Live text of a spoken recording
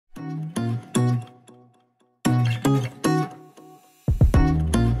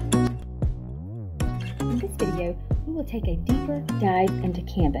we will take a deeper dive into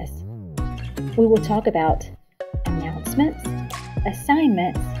Canvas. We will talk about announcements,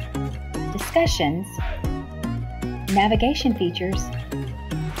 assignments, discussions, navigation features,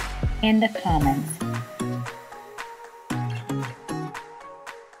 and the commons.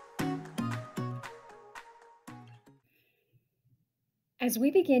 As we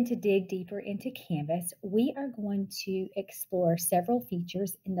begin to dig deeper into Canvas, we are going to explore several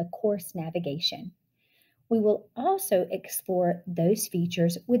features in the course navigation. We will also explore those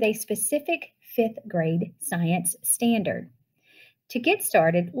features with a specific 5th grade science standard. To get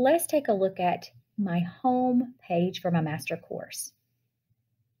started, let's take a look at my home page for my master course.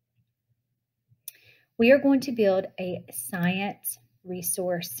 We are going to build a science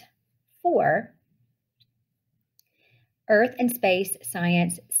resource for Earth and Space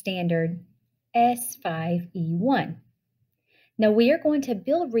Science Standard S5E1. Now we are going to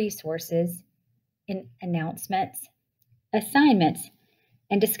build resources in announcements, assignments,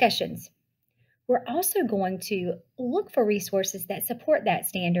 and discussions. We're also going to look for resources that support that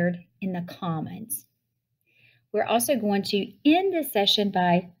standard in the commons. We're also going to end this session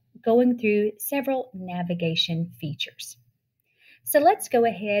by going through several navigation features. So let's go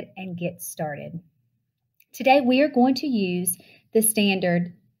ahead and get started. Today we are going to use the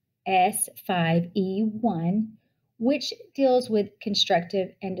standard S5E1, which deals with constructive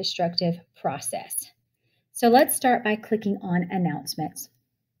and destructive process. So let's start by clicking on announcements.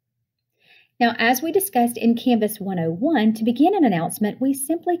 Now, as we discussed in Canvas 101, to begin an announcement, we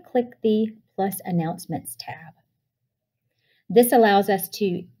simply click the plus announcements tab. This allows us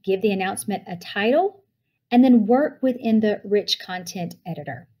to give the announcement a title and then work within the rich content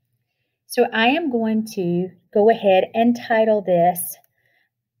editor. So I am going to go ahead and title this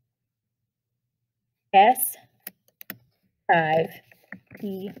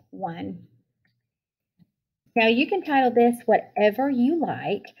S5E1. Now you can title this whatever you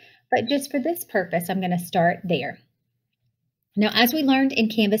like, but just for this purpose, I'm going to start there. Now, as we learned in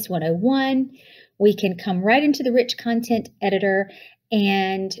Canvas 101, we can come right into the rich content editor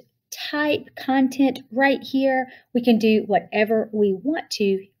and type content right here. We can do whatever we want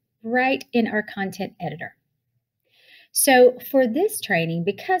to right in our content editor. So for this training,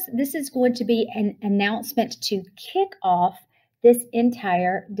 because this is going to be an announcement to kick off this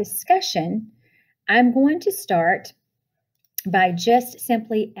entire discussion, I'm going to start by just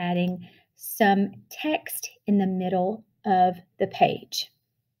simply adding some text in the middle of the page.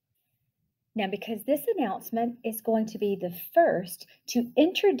 Now, because this announcement is going to be the first to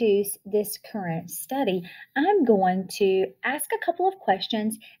introduce this current study, I'm going to ask a couple of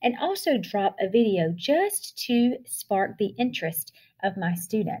questions and also drop a video just to spark the interest of my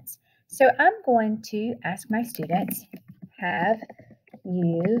students. So I'm going to ask my students, have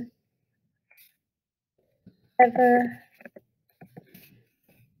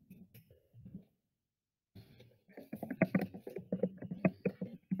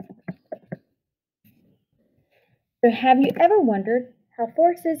you ever wondered how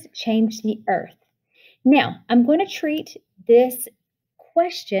forces change the Earth? Now, I'm going to treat this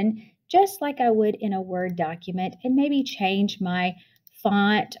question just like I would in a Word document and maybe change my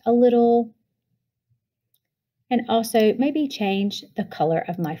font a little and also maybe change the color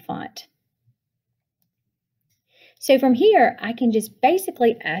of my font. So from here, I can just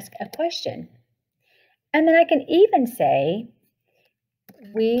basically ask a question. And then I can even say,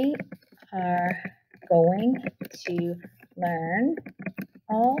 we are going to learn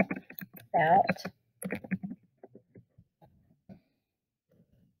all about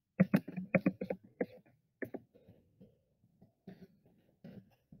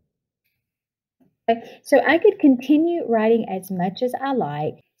so I could continue writing as much as I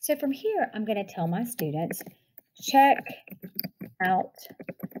like. So from here, I'm going to tell my students, check out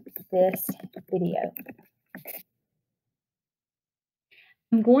this video.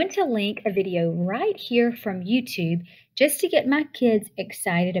 I'm going to link a video right here from YouTube just to get my kids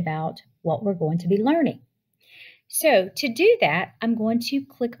excited about what we're going to be learning. So to do that, I'm going to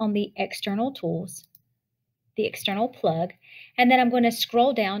click on the external tools, the external plug, and then I'm going to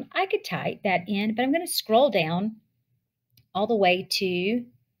scroll down. I could type that in, but I'm going to scroll down all the way to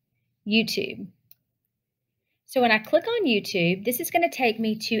YouTube. So when I click on YouTube, this is going to take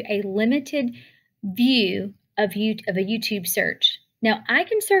me to a limited view of a YouTube search. Now, I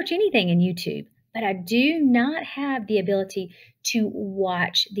can search anything in YouTube, but I do not have the ability to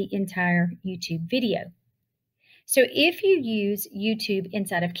watch the entire YouTube video. So if you use YouTube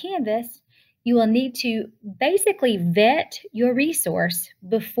inside of Canvas, you will need to basically vet your resource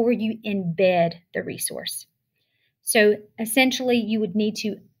before you embed the resource. So essentially, you would need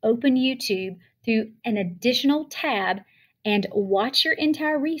to open YouTube through an additional tab and watch your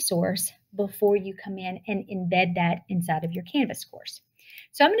entire resource before you come in and embed that inside of your Canvas course.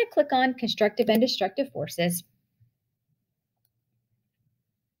 So I'm going to click on Constructive and Destructive Forces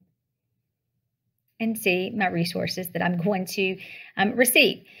and see my resources that I'm going to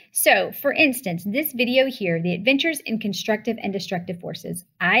receive. So for instance, this video here, The Adventures in Constructive and Destructive Forces,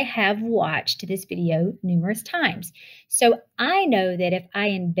 I have watched this video numerous times. So I know that if I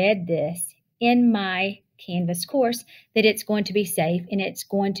embed this in my Canvas course, that it's going to be safe and it's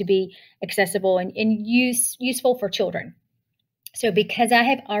going to be accessible and useful for children. So because I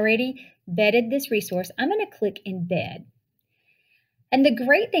have already vetted this resource, I'm going to click Embed. And the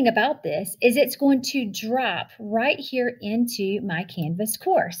great thing about this is it's going to drop right here into my Canvas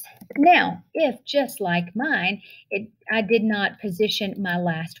course. Now, if just like mine, I did not position my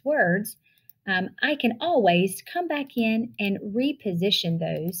last words, I can always come back in and reposition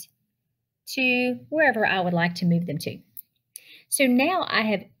those to wherever I would like to move them to. So now I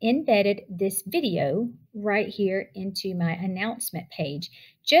have embedded this video right here into my announcement page,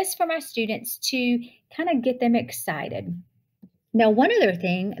 just for my students to kind of get them excited. Now, one other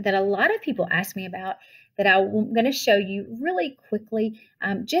thing that a lot of people ask me about that I'm going to show you really quickly,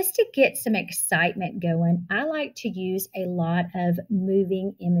 just to get some excitement going, I like to use a lot of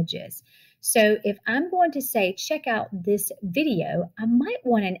moving images. So if I'm going to say, check out this video, I might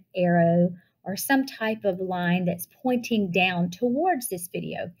want an arrow or some type of line that's pointing down towards this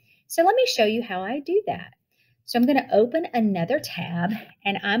video. So let me show you how I do that. So I'm going to open another tab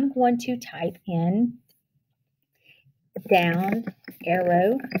and I'm going to type in down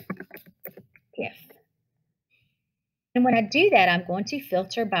arrow GIF. And when I do that, I'm going to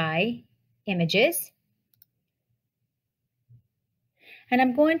filter by images. And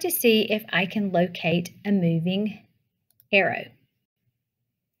I'm going to see if I can locate a moving arrow.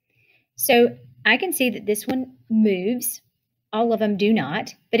 So I can see that this one moves. All of them do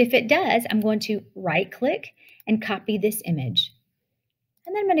not. But if it does, I'm going to right click and copy this image.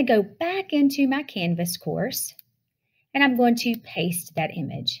 And then I'm going to go back into my Canvas course and I'm going to paste that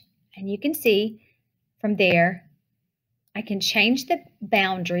image. And you can see from there, I can change the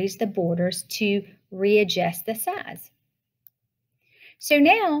boundaries, the borders, to readjust the size. So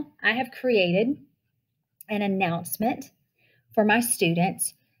now I have created an announcement for my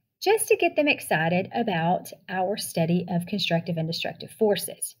students just to get them excited about our study of constructive and destructive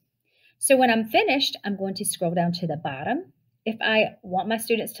forces. So when I'm finished, I'm going to scroll down to the bottom. If I want my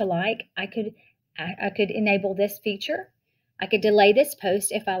students to like, I could enable this feature. I could delay this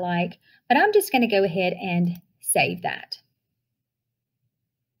post if I like, but I'm just going to go ahead and save that.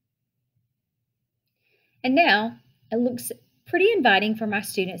 And now it looks pretty inviting for my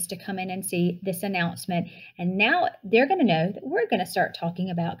students to come in and see this announcement. And now they're going to know that we're going to start talking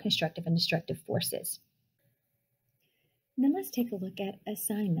about constructive and destructive forces. Now let's take a look at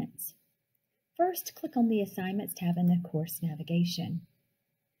assignments. First, click on the Assignments tab in the course navigation.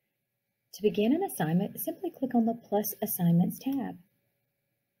 To begin an assignment, simply click on the Plus Assignments tab.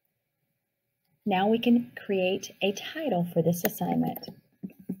 Now we can create a title for this assignment.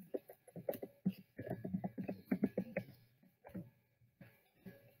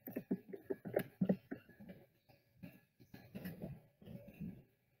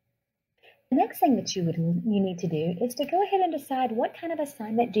 The next thing that you need to do is to go ahead and decide what kind of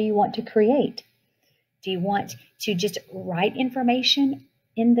assignment do you want to create. Do you want to just write information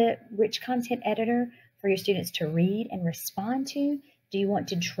in the rich content editor for your students to read and respond to? Do you want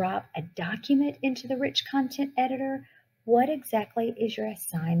to drop a document into the rich content editor? What exactly is your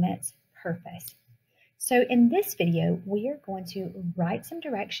assignment's purpose? So in this video, we are going to write some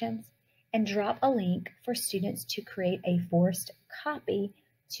directions and drop a link for students to create a forced copy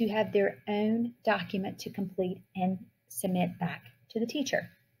to have their own document to complete and submit back to the teacher.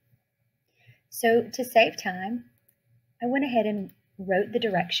 So to save time, I went ahead and wrote the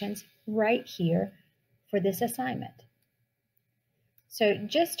directions right here for this assignment. So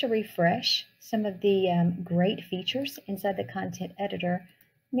just to refresh some of the great features inside the content editor,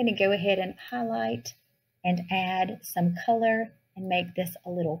 I'm going to go ahead and highlight and add some color and make this a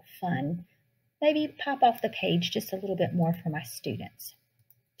little fun. Maybe pop off the page just a little bit more for my students,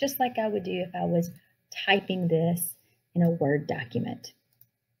 just like I would do if I was typing this in a Word document.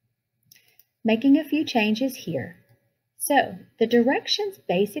 Making a few changes here. So the directions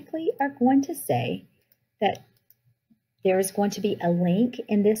basically are going to say that there is going to be a link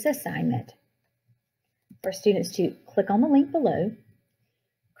in this assignment for students to click on the link below,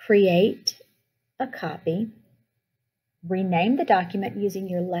 create a copy, rename the document using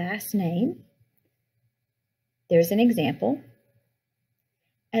your last name. There's an example.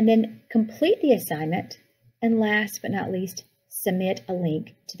 and then complete the assignment, and last but not least, submit a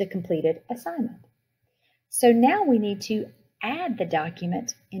link to the completed assignment. So now we need to add the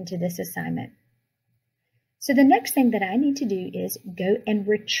document into this assignment. So the next thing that I need to do is go and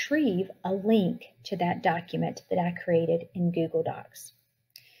retrieve a link to that document that I created in Google Docs.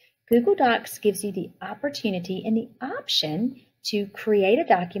 Google Docs gives you the opportunity and the option to create a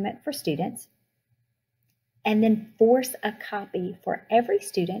document for students and then force a copy for every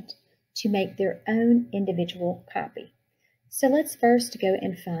student to make their own individual copy. So let's first go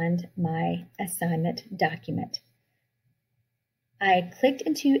and find my assignment document. I clicked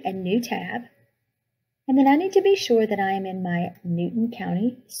into a new tab, and then I need to be sure that I am in my Newton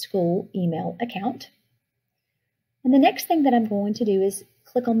County School email account. And the next thing that I'm going to do is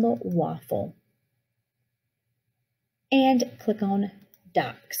click on the waffle and click on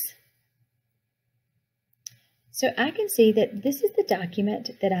Docs. So I can see that this is the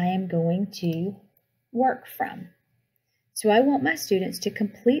document that I am going to work from. So I want my students to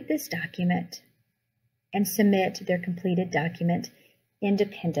complete this document and submit their completed document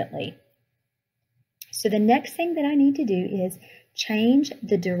independently. So the next thing that I need to do is change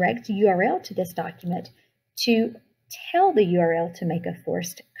the direct URL to this document to tell the URL to make a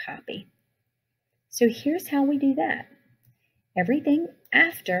forced copy. So here's how we do that. Everything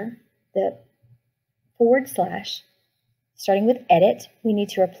after the /, starting with edit, we need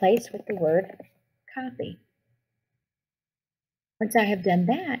to replace with the word copy. Once I have done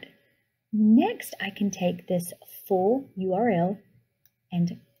that, next I can take this full URL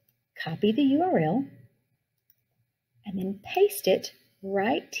and copy the URL and then paste it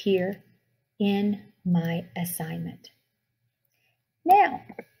right here in my assignment. Now,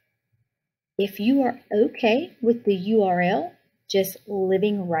 if you are okay with the URL just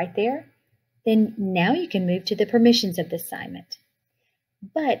living right there, then now you can move to the permissions of the assignment.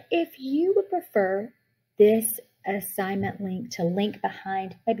 But if you would prefer this assignment link to link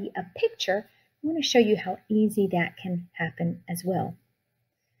behind maybe a picture, I want to show you how easy that can happen as well.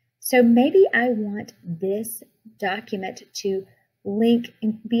 So maybe I want this document to link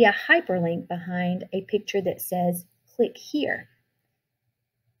and be a hyperlink behind a picture that says click here.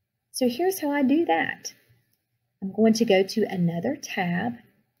 So here's how I do that. I'm going to go to another tab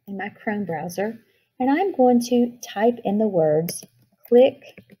in my Chrome browser, and I'm going to type in the words click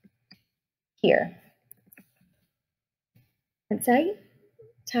here. Once I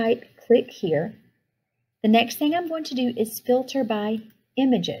type click here, the next thing I'm going to do is filter by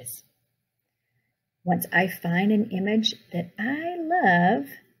images. Once I find an image that I love,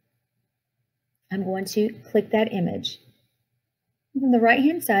 I'm going to click that image. On the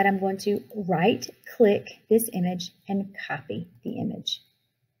right-hand side, I'm going to right-click this image and copy the image.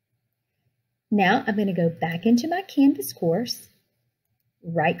 Now I'm going to go back into my Canvas course,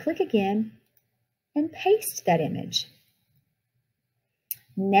 right-click again, and paste that image.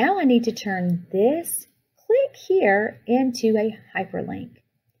 Now I need to turn this click here into a hyperlink.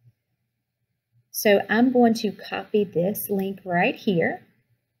 So I'm going to copy this link right here.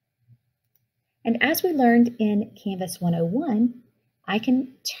 And as we learned in Canvas 101, I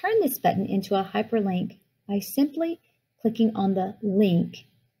can turn this button into a hyperlink by simply clicking on the link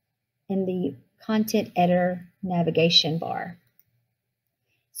in the Content Editor navigation bar.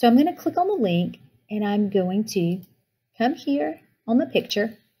 So I'm going to click on the link, and I'm going to come here on the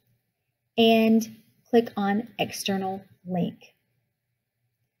picture and click on External Link.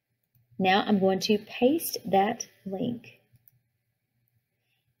 Now I'm going to paste that link.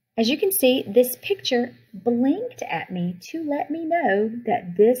 As you can see, this picture blinked at me to let me know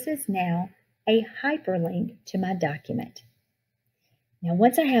that this is now a hyperlink to my document. Now,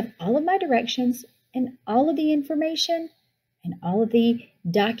 once I have all of my directions and all of the information and all of the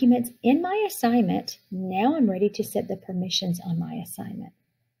documents in my assignment, now I'm ready to set the permissions on my assignment.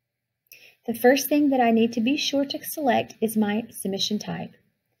 The first thing that I need to be sure to select is my submission type.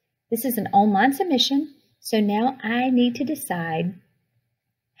 This is an online submission, so now I need to decide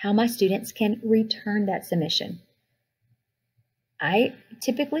how my students can return that submission. I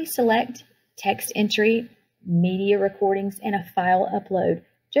typically select text entry, media recordings, and a file upload,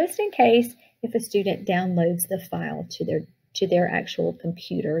 just in case if a student downloads the file to their actual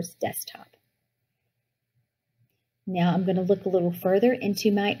computer's desktop. Now I'm going to look a little further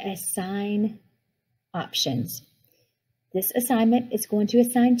into my assign options. This assignment is going to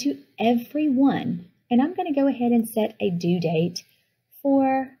assign to everyone, and I'm going to go ahead and set a due date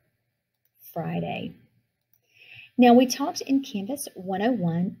for Friday. Now, we talked in Canvas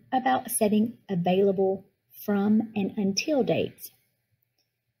 101 about setting available from and until dates.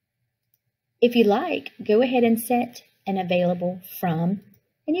 If you like, go ahead and set an available from,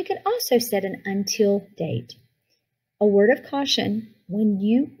 And you can also set an until date. A word of caution, when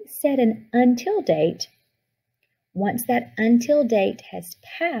you set an until date, once that until date has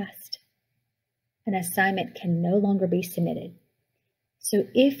passed, an assignment can no longer be submitted. So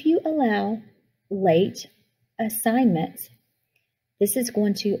if you allow late assignments, this is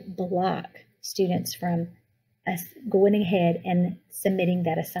going to block students from going ahead and submitting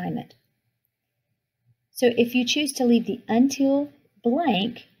that assignment. So if you choose to leave the until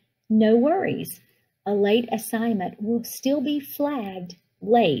blank, no worries. A late assignment will still be flagged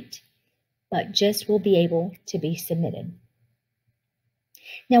late, but just will be able to be submitted.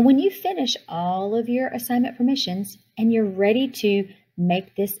 Now, when you finish all of your assignment permissions and you're ready to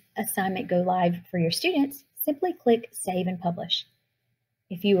make this assignment go live for your students, simply click Save and Publish.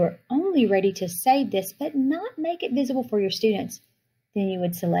 If you are only ready to save this but not make it visible for your students, then you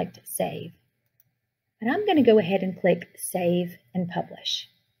would select Save. And I'm going to go ahead and click Save and Publish.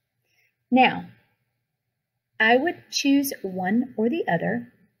 Now, I would choose one or the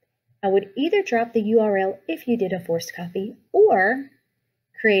other. I would either drop the URL if you did a forced copy or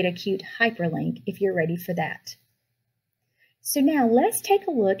create a cute hyperlink if you're ready for that. So now let's take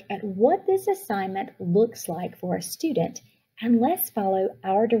a look at what this assignment looks like for a student, and let's follow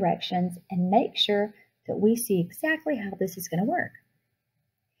our directions and make sure that we see exactly how this is going to work.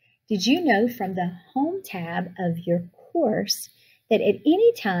 Did you know from the Home tab of your course that at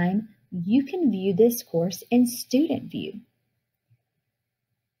any time you can view this course in Student View?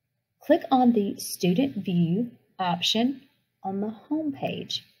 Click on the Student View option on the home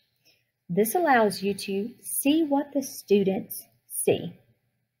page. This allows you to see what the students see,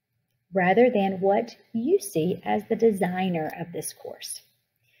 rather than what you see as the designer of this course.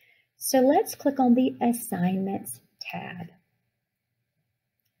 So let's click on the Assignments tab.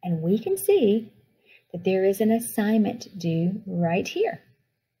 And we can see that there is an assignment due right here.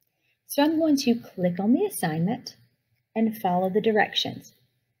 So I'm going to click on the assignment and follow the directions.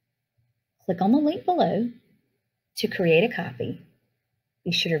 Click on the link below to create a copy.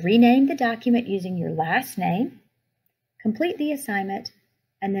 Be sure to rename the document using your last name, complete the assignment,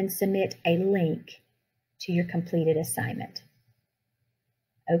 and then submit a link to your completed assignment.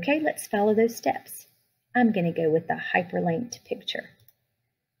 Okay, let's follow those steps. I'm going to go with the hyperlinked picture.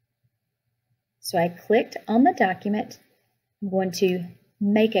 So I clicked on the document. I'm going to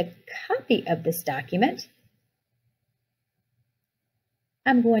make a copy of this document.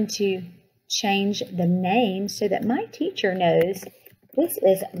 I'm going to change the name so that my teacher knows this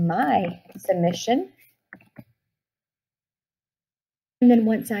is my submission. And then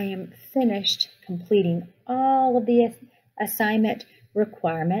once I am finished completing all of the assignment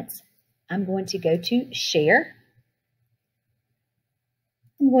requirements, I'm going to go to Share.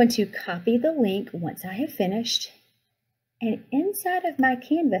 I'm going to copy the link once I have finished, and inside of my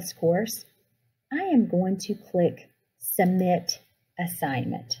Canvas course, I am going to click Submit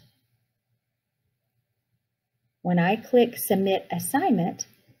Assignment. When I click Submit Assignment,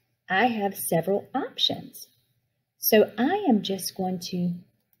 I have several options. So I am just going to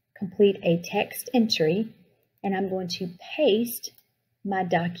complete a text entry, and I'm going to paste my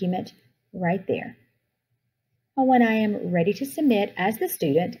document right there. And when I am ready to submit as the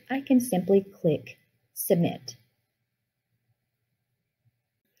student, I can simply click Submit.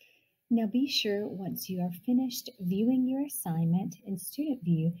 Now be sure once you are finished viewing your assignment in Student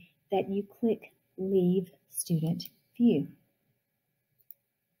View that you click Leave Student View.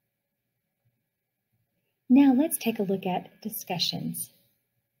 Now let's take a look at discussions.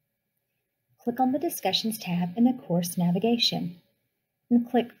 Click on the Discussions tab in the course navigation and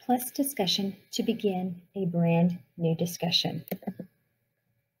click Plus Discussion to begin a brand new discussion.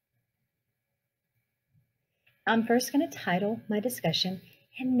 I'm first going to title my discussion,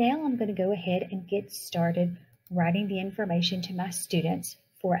 and now I'm going to go ahead and get started writing the information to my students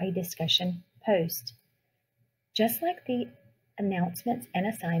for a discussion post. Just like the announcements and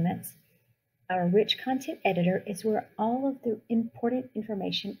assignments, our rich content editor is where all of the important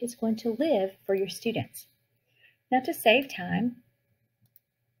information is going to live for your students. Now, to save time,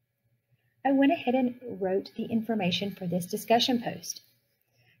 I went ahead and wrote the information for this discussion post.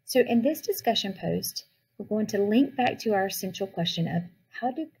 So in this discussion post, we're going to link back to our essential question of how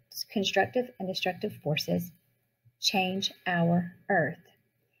do constructive and destructive forces change our Earth?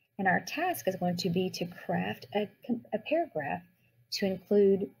 And our task is going to be to craft a paragraph to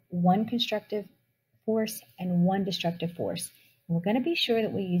include one constructive force and one destructive force. And we're going to be sure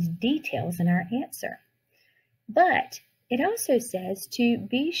that we use details in our answer. But it also says to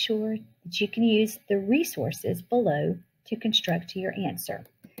be sure that you can use the resources below to construct your answer.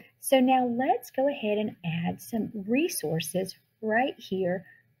 So now let's go ahead and add some resources right here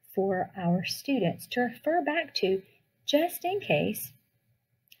for our students to refer back to just in case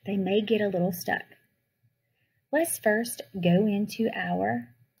they may get a little stuck. Let's first go into our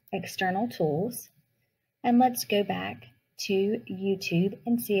external tools and let's go back to YouTube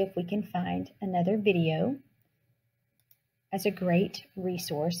and see if we can find another video as a great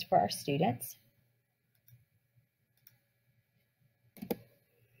resource for our students.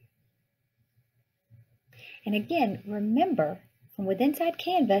 And again, remember, from within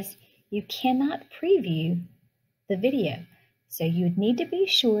Canvas, you cannot preview the video. So you'd need to be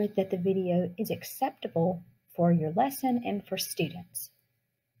sure that the video is acceptable for your lesson and for students.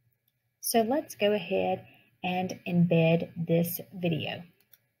 So let's go ahead and embed this video.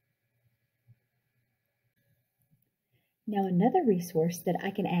 Now, another resource that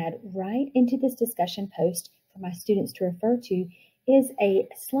I can add right into this discussion post for my students to refer to is a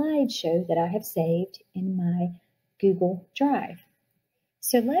slideshow that I have saved in my Google Drive.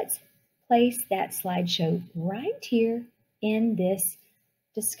 So let's place that slideshow right here in this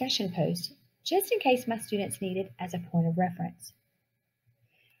discussion post, just in case my students need it as a point of reference.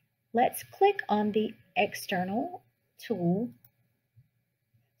 Let's click on the external tool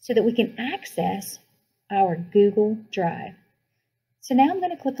so that we can access our Google Drive. So now I'm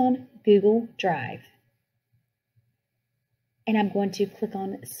going to click on Google Drive. And I'm going to click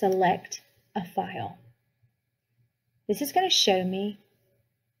on Select a File. This is going to show me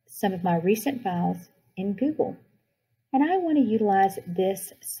some of my recent files in Google. And I want to utilize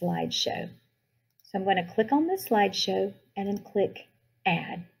this slideshow. So I'm going to click on this slideshow and then click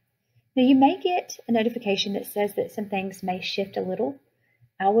Add. Now you may get a notification that says that some things may shift a little.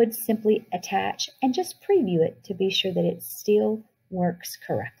 I would simply attach and just preview it to be sure that it still works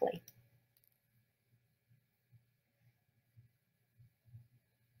correctly.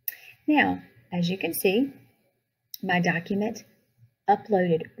 Now, as you can see, my document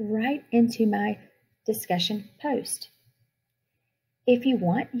uploaded right into my discussion post. If you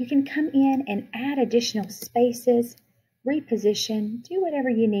want, you can come in and add additional spaces, reposition, do whatever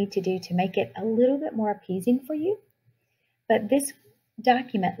you need to do to make it a little bit more appeasing for you. But this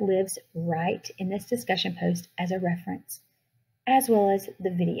document lives right in this discussion post as a reference, as well as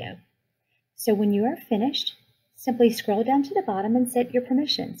the video. So when you are finished, simply scroll down to the bottom and set your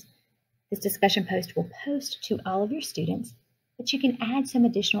permissions. This discussion post will post to all of your students, but you can add some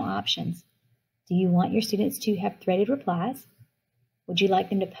additional options. Do you want your students to have threaded replies? Would you like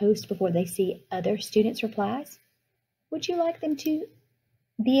them to post before they see other students' replies? Would you like them to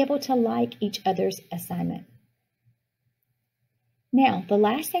be able to like each other's assignment? Now, the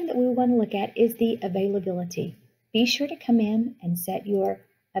last thing that we want to look at is the availability. Be sure to come in and set your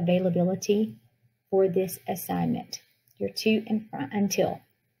availability for this assignment, your to and until.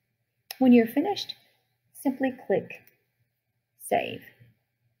 When you're finished, simply click Save.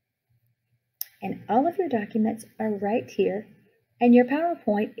 And all of your documents are right here, and your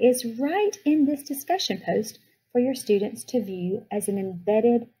PowerPoint is right in this discussion post for your students to view as an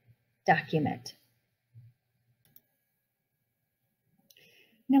embedded document.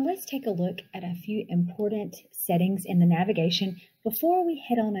 Now let's take a look at a few important settings in the navigation before we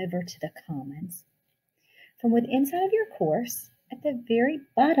head on over to the Commons. From within inside of your course, at the very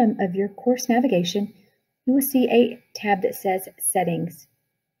bottom of your course navigation, you will see a tab that says Settings.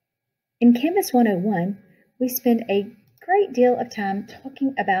 In Canvas 101, we spend a great deal of time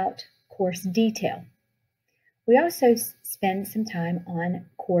talking about course detail. We also spend some time on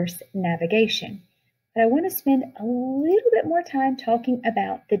course navigation, but I want to spend a little bit more time talking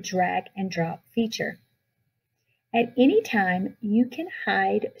about the drag and drop feature. At any time, you can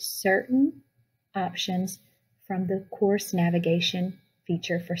hide certain options from the course navigation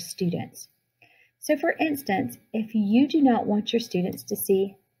feature for students. So for instance, if you do not want your students to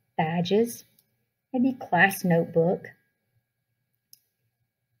see badges, maybe class notebook,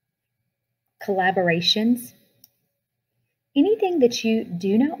 collaborations, anything that you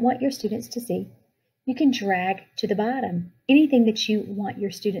do not want your students to see, you can drag to the bottom. Anything that you want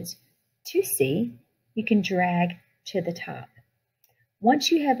your students to see, you can drag to the top.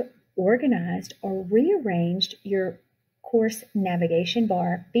 Once you have organized or rearranged your course navigation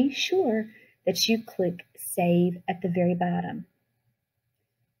bar, be sure that you click Save at the very bottom.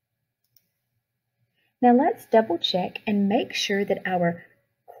 Now let's double check and make sure that our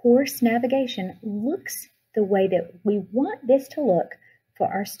course navigation looks the way that we want this to look for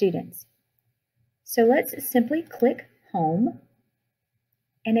our students. So let's simply click Home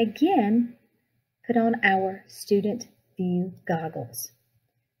and again put on our Student View goggles.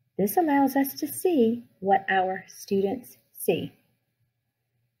 This allows us to see what our students see.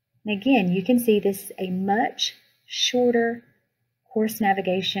 And again, you can see this is a much shorter course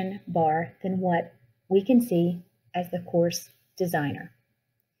navigation bar than what we can see as the course designer.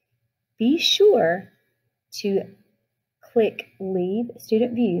 Be sure to click Leave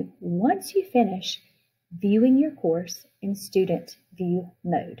Student View once you finish viewing your course in Student View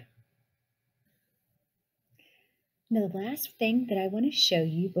mode. Now, the last thing that I want to show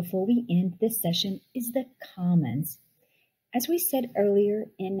you before we end this session is the Commons. As we said earlier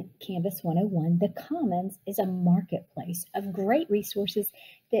in Canvas 101, the Commons is a marketplace of great resources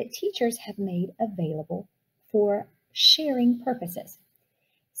that teachers have made available for sharing purposes.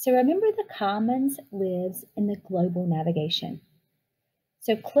 So remember, the Commons lives in the global navigation.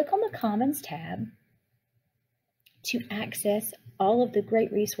 So click on the Commons tab to access all of the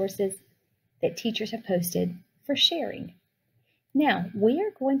great resources that teachers have posted for sharing. Now, we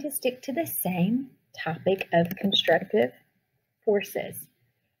are going to stick to the same topic of constructive forces,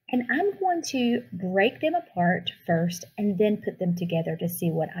 and I'm going to break them apart first and then put them together to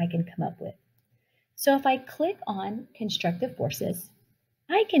see what I can come up with. So if I click on constructive forces,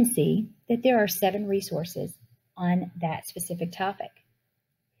 I can see that there are 7 resources on that specific topic.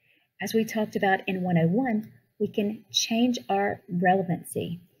 As we talked about in 101, we can change our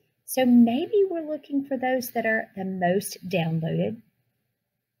relevancy. So maybe we're looking for those that are the most downloaded,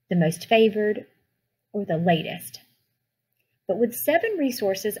 the most favored, or the latest. But with 7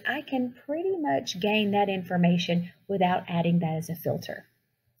 resources, I can pretty much gain that information without adding that as a filter.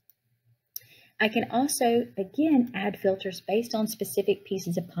 I can also, again, add filters based on specific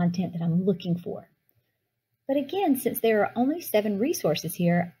pieces of content that I'm looking for. But again, since there are only 7 resources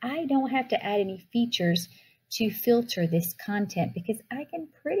here, I don't have to add any features to filter this content because I can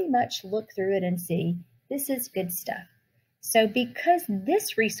pretty much look through it and see this is good stuff. So because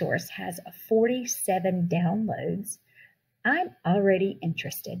this resource has 47 downloads, I'm already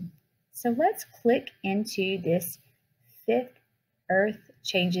interested. So let's click into this 5th Earth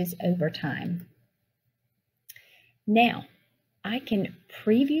Changes Over Time. Now, I can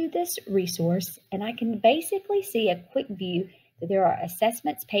preview this resource and I can basically see a quick view that there are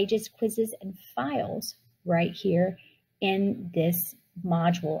assessments, pages, quizzes, and files right here in this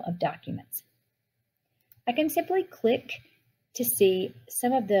module of documents. I can simply click to see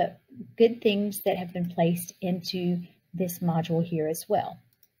some of the good things that have been placed into this module here as well.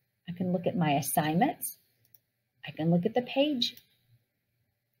 I can look at my assignments. I can look at the page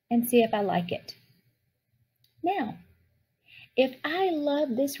and see if I like it. Now, if I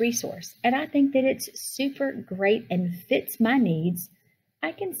love this resource and I think that it's super great and fits my needs,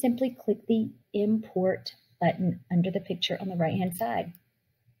 I can simply click the Import button under the picture on the right-hand side.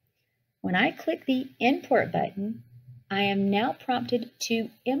 When I click the Import button, I am now prompted to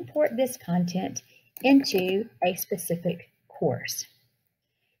import this content into a specific course.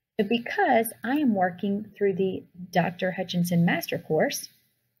 So because I am working through the Dr. Hutchinson Master Course,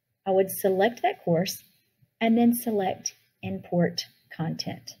 I would select that course and then select Import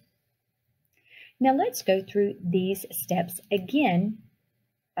Content. Now let's go through these steps again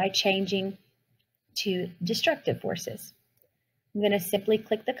by changing to destructive forces. I'm going to simply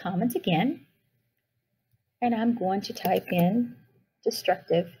click the Commons again, and I'm going to type in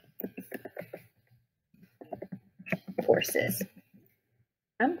destructive forces.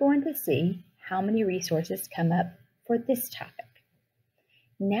 I'm going to see how many resources come up for this topic.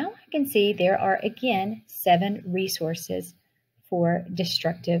 Now I can see there are again 7 resources for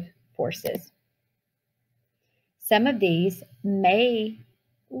destructive forces. Some of these may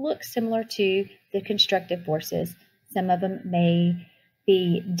look similar to the constructive forces. Some of them may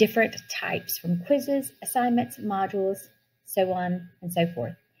be different types from quizzes, assignments, modules, so on and so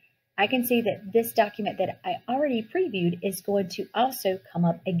forth. I can see that this document that I already previewed is going to also come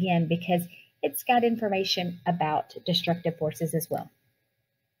up again because it's got information about destructive forces as well.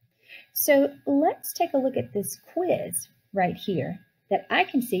 So let's take a look at this quiz right here that I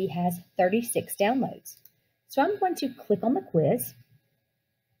can see has 36 downloads. So I'm going to click on the quiz,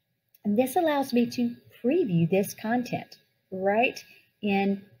 and this allows me to preview this content right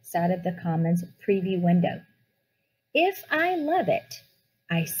inside of the Commons preview window. If I love it,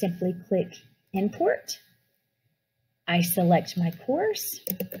 I simply click Import. I select my course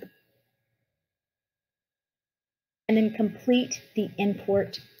and then complete the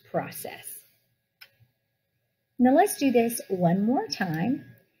import process. Now let's do this one more time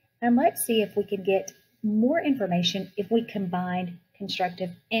and let's see if we can get more information if we combine constructive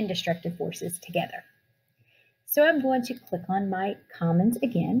and destructive forces together. So I'm going to click on my Commons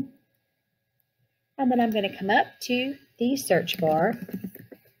again, and then I'm going to come up to the search bar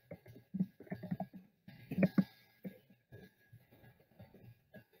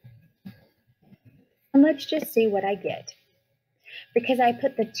and let's just see what I get. Because I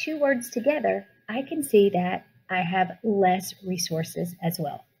put the two words together, I can see that I have less resources as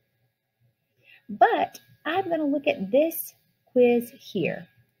well. But I'm going to look at this quiz here.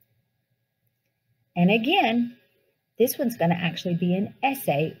 And again, this one's going to actually be an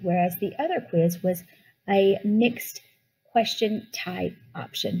essay, whereas the other quiz was a mixed question type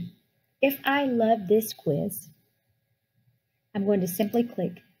option. If I love this quiz, I'm going to simply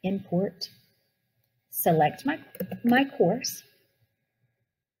click Import, select my course,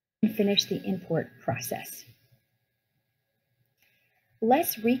 and finish the import process.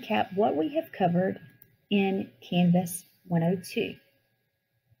 Let's recap what we have covered in Canvas 102.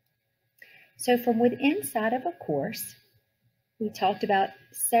 So from within inside of a course, we talked about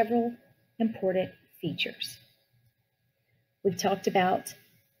several important features. We talked about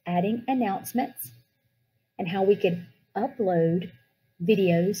adding announcements and how we could upload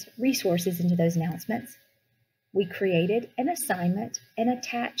videos, resources into those announcements. We created an assignment and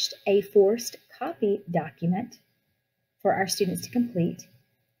attached a forced copy document for our students to complete.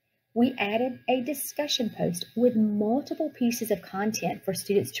 We added a discussion post with multiple pieces of content for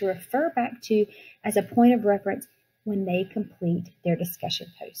students to refer back to as a point of reference when they complete their discussion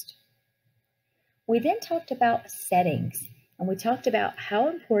post. We then talked about settings, and we talked about how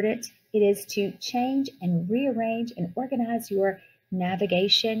important it is to change and rearrange and organize your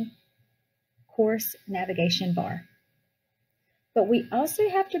course navigation bar. But we also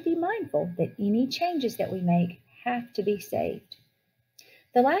have to be mindful that any changes that we make have to be saved.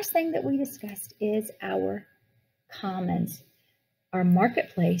 The last thing that we discussed is our Commons, our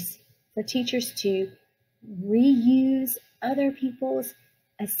marketplace for teachers to reuse other people's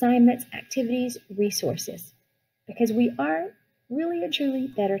assignments, activities, resources, because we are really and truly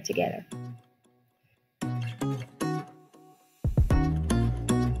better together.